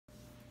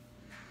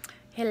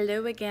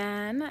Hello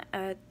again.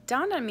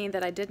 Dawned on me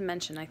that I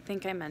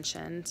think I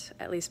mentioned,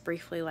 at least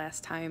briefly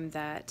last time,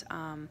 that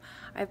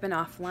I've been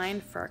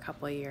offline for a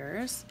couple of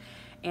years,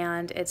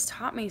 and it's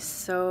taught me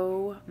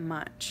so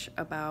much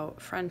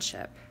about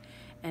friendship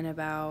and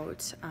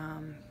about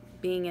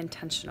being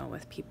intentional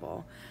with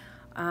people.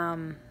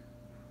 And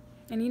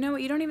you know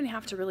what? You don't even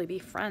have to really be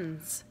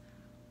friends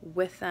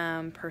with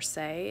them per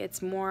se.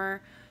 It's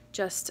more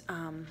just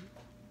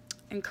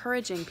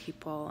encouraging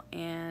people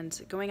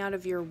and going out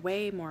of your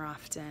way more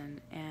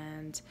often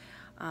and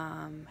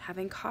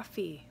having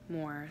coffee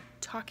more,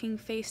 talking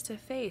face to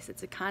face.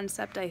 It's a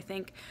concept I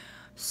think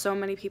so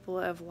many people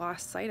have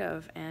lost sight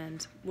of,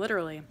 and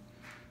literally.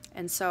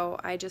 And so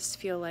I just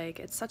feel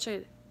like it's such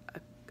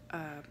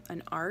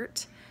an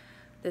art,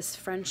 this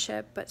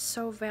friendship, but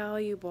so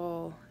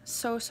valuable,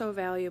 so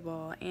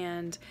valuable.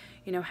 And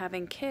you know,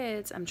 having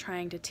kids, I'm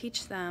trying to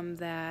teach them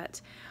that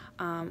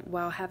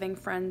while having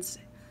friends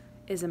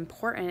is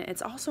important,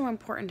 it's also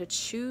important to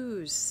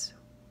choose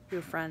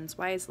your friends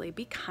wisely.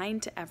 Be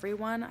kind to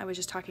everyone. I was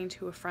just talking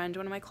to a friend,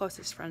 one of my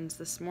closest friends,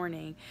 this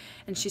morning,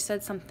 and she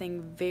said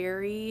something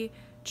very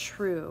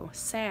true,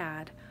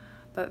 sad,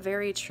 but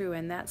very true,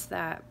 and that's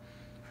that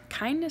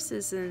kindness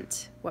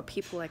isn't what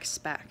people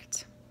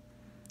expect.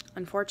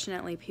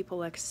 Unfortunately,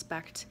 people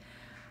expect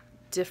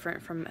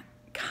different from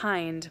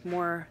kind,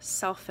 more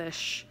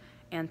selfish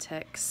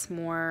antics,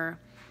 more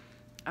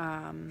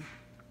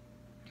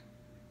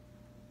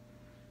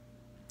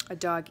a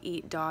dog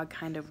eat dog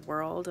kind of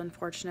world,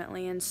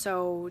 unfortunately. And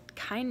so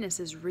kindness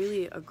is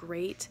really a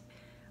great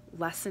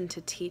lesson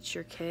to teach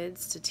your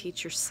kids, to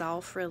teach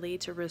yourself, really,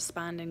 to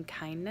respond in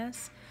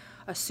kindness.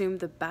 Assume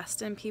the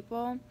best in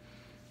people.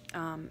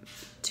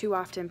 Too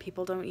often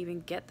people don't even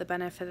get the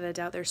benefit of the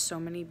doubt. There's so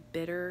many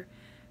bitter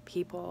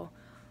people,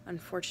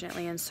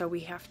 unfortunately, and so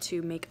we have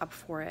to make up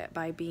for it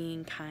by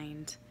being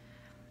kind,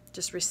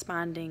 just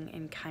responding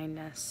in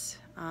kindness.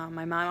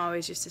 My mom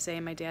always used to say,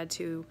 and my dad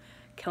too,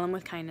 kill him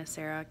with kindness,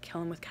 Sarah,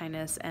 kill him with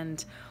kindness.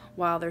 And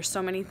while there's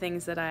so many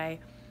things that I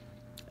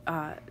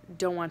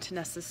don't want to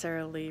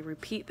necessarily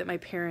repeat that my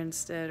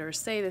parents did, or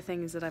say the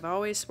things that I've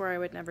always swore I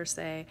would never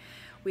say,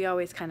 we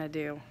always kind of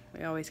do.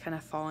 We always kind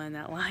of fall in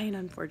that line,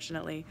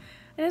 unfortunately.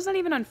 And it's not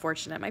even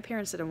unfortunate. My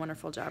parents did a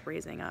wonderful job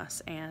raising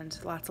us, and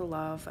lots of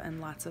love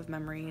and lots of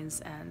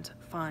memories and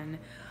fun.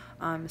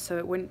 So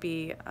it wouldn't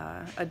be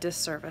a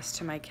disservice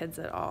to my kids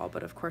at all.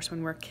 But of course,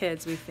 when we're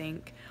kids, we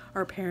think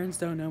our parents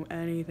don't know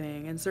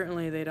anything, and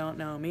certainly they don't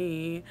know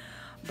me.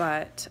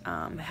 But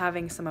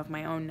having some of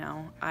my own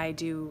now, I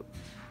do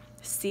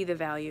see the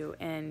value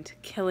in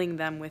killing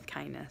them with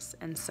kindness.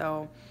 And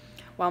so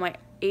while my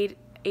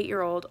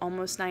eight-year-old,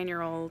 almost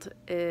 9-year-old,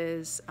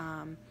 is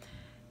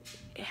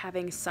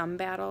having some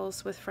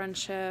battles with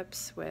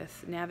friendships,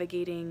 with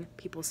navigating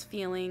people's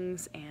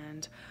feelings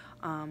and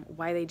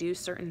why they do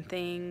certain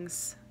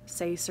things,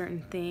 say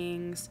certain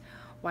things,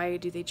 why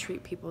do they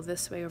treat people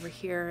this way over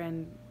here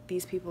and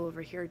these people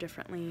over here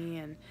differently,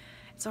 and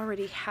it's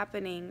already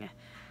happening.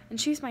 And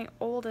she's my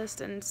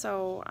oldest, and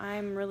so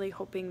I'm really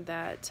hoping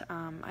that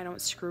I don't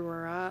screw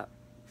her up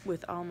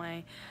with all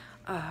my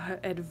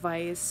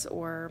advice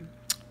or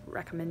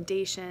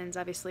recommendations.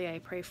 Obviously, I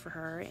pray for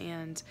her,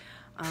 and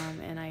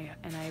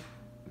I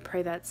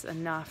pray that's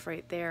enough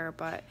right there.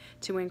 But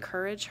to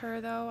encourage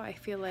her, though, I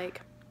feel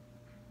like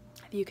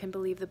you can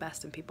believe the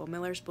best in people.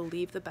 Millers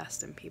believe the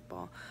best in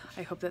people.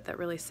 I hope that that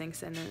really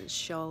sinks in, and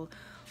she'll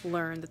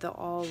learn, that they'll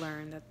all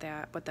learn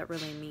what that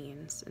really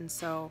means. And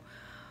so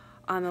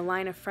on the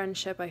line of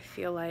friendship, I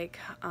feel like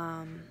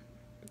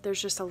there's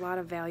just a lot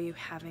of value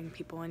having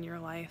people in your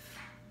life.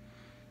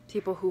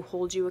 People who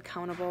hold you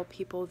accountable,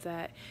 people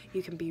that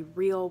you can be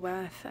real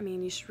with. I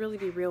mean, you should really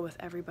be real with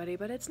everybody,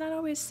 but it's not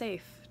always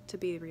safe to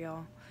be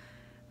real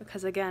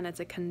because, again,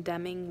 it's a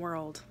condemning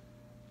world.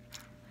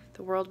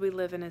 The world we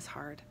live in is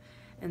hard.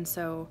 And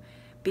so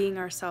being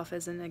ourselves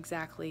isn't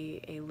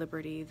exactly a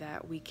liberty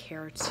that we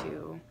care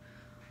to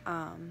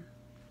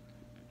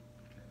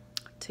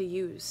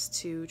use,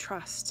 to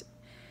trust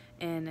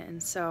in.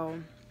 And so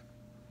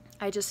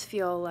I just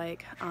feel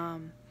like, I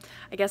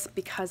guess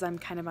because I'm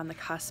kind of on the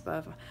cusp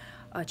of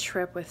a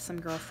trip with some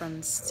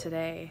girlfriends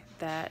today,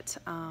 that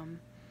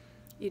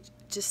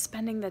just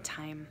spending the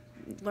time,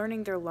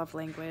 learning their love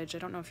language. I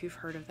don't know if you've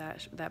heard of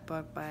that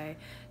book by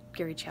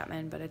Gary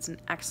Chapman, but it's an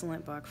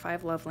excellent book,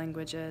 5 Love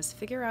Languages.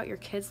 Figure out your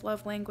kids'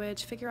 love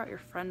language, figure out your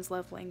friends'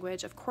 love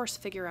language, of course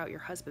figure out your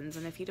husband's,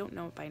 and if you don't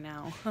know it by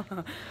now,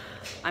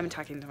 I'm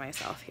talking to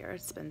myself here,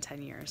 it's been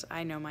 10 years.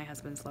 I know my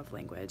husband's love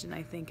language, and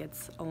I think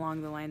it's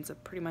along the lines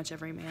of pretty much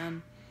every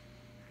man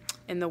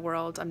in the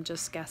world. I'm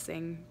just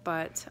guessing,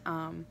 but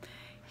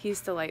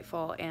he's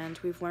delightful, and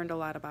we've learned a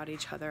lot about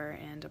each other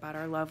and about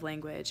our love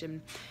language.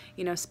 And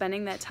you know,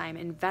 spending that time,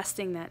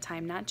 investing that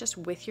time, not just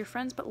with your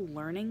friends, but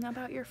learning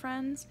about your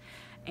friends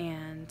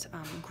and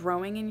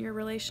growing in your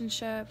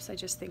relationships. I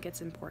just think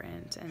it's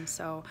important. And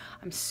so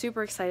I'm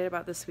super excited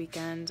about this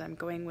weekend. I'm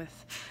going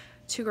with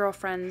 2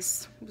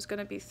 girlfriends. It was going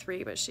to be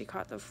 3, but she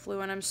caught the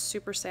flu, and I'm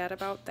super sad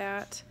about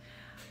that.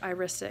 I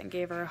risked it and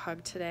gave her a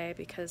hug today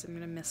because I'm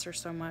going to miss her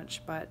so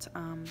much. But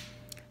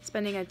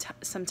spending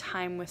some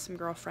time with some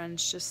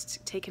girlfriends,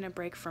 just taking a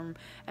break from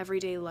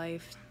everyday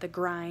life, the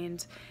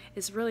grind,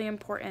 is really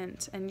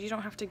important. And you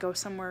don't have to go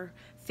somewhere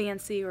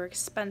fancy or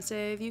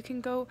expensive. You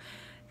can go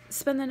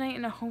spend the night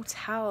in a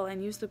hotel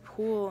and use the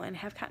pool and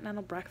have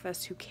continental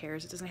breakfast. Who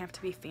cares? It doesn't have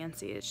to be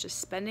fancy. It's just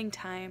spending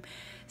time,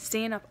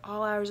 staying up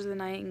all hours of the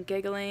night and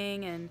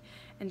giggling and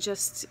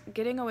just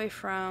getting away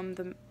from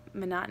the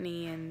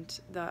monotony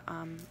and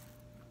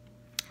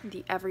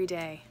the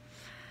everyday.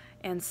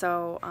 And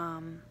so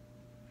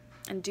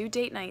and do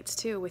date nights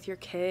too with your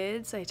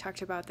kids. I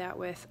talked about that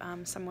with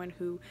someone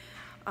who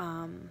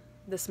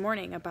this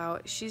morning,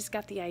 about she's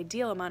got the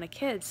ideal amount of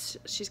kids.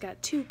 She's got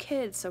 2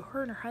 kids, so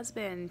her and her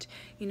husband,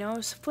 you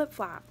know,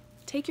 flip-flop.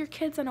 Take your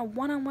kids on a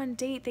one-on-one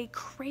date. They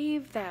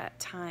crave that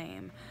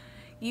time.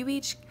 You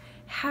each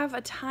have a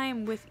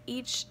time with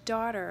each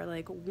daughter.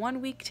 Like,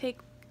 one week take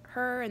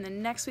her and the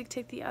next week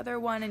take the other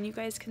one, and you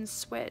guys can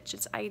switch.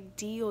 It's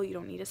ideal. You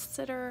don't need a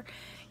sitter.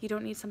 You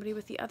don't need somebody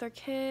with the other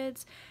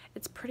kids.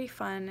 It's pretty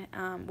fun.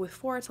 With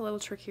 4, it's a little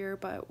trickier,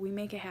 but we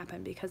make it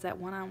happen because that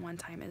one-on-one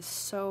time is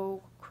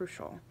so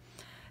crucial.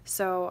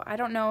 So I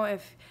don't know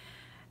if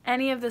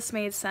any of this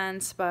made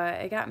sense, but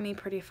it got me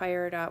pretty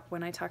fired up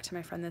when I talked to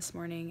my friend this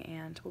morning,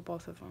 and well,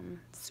 both of them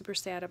super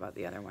sad about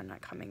the other one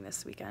not coming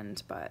this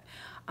weekend. But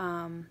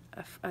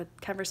a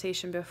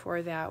conversation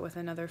before that with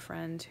another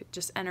friend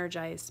just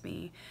energized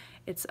me.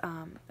 It's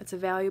a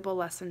valuable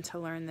lesson to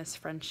learn, this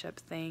friendship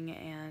thing,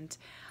 and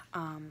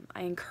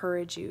I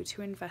encourage you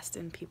to invest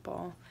in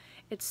people.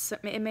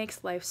 It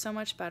makes life so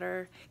much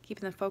better,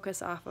 keeping the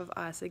focus off of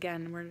us.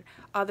 Again, we're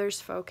others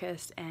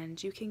focused,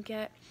 and you can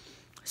get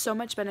so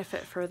much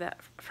benefit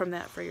from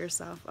that for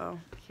yourself.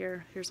 Oh,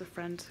 here's a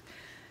friend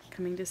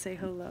coming to say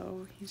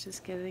hello. He's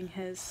just getting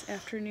his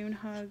afternoon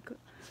hug.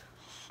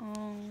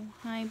 Oh,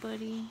 hi,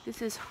 buddy.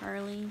 This is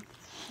Harley.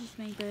 He's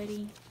my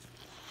buddy.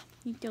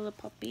 He's still a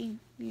puppy.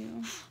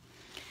 Yeah.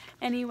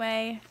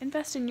 Anyway,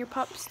 invest in your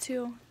pups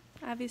too.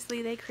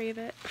 Obviously, they crave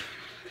it.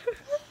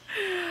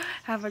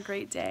 Have a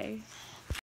great day.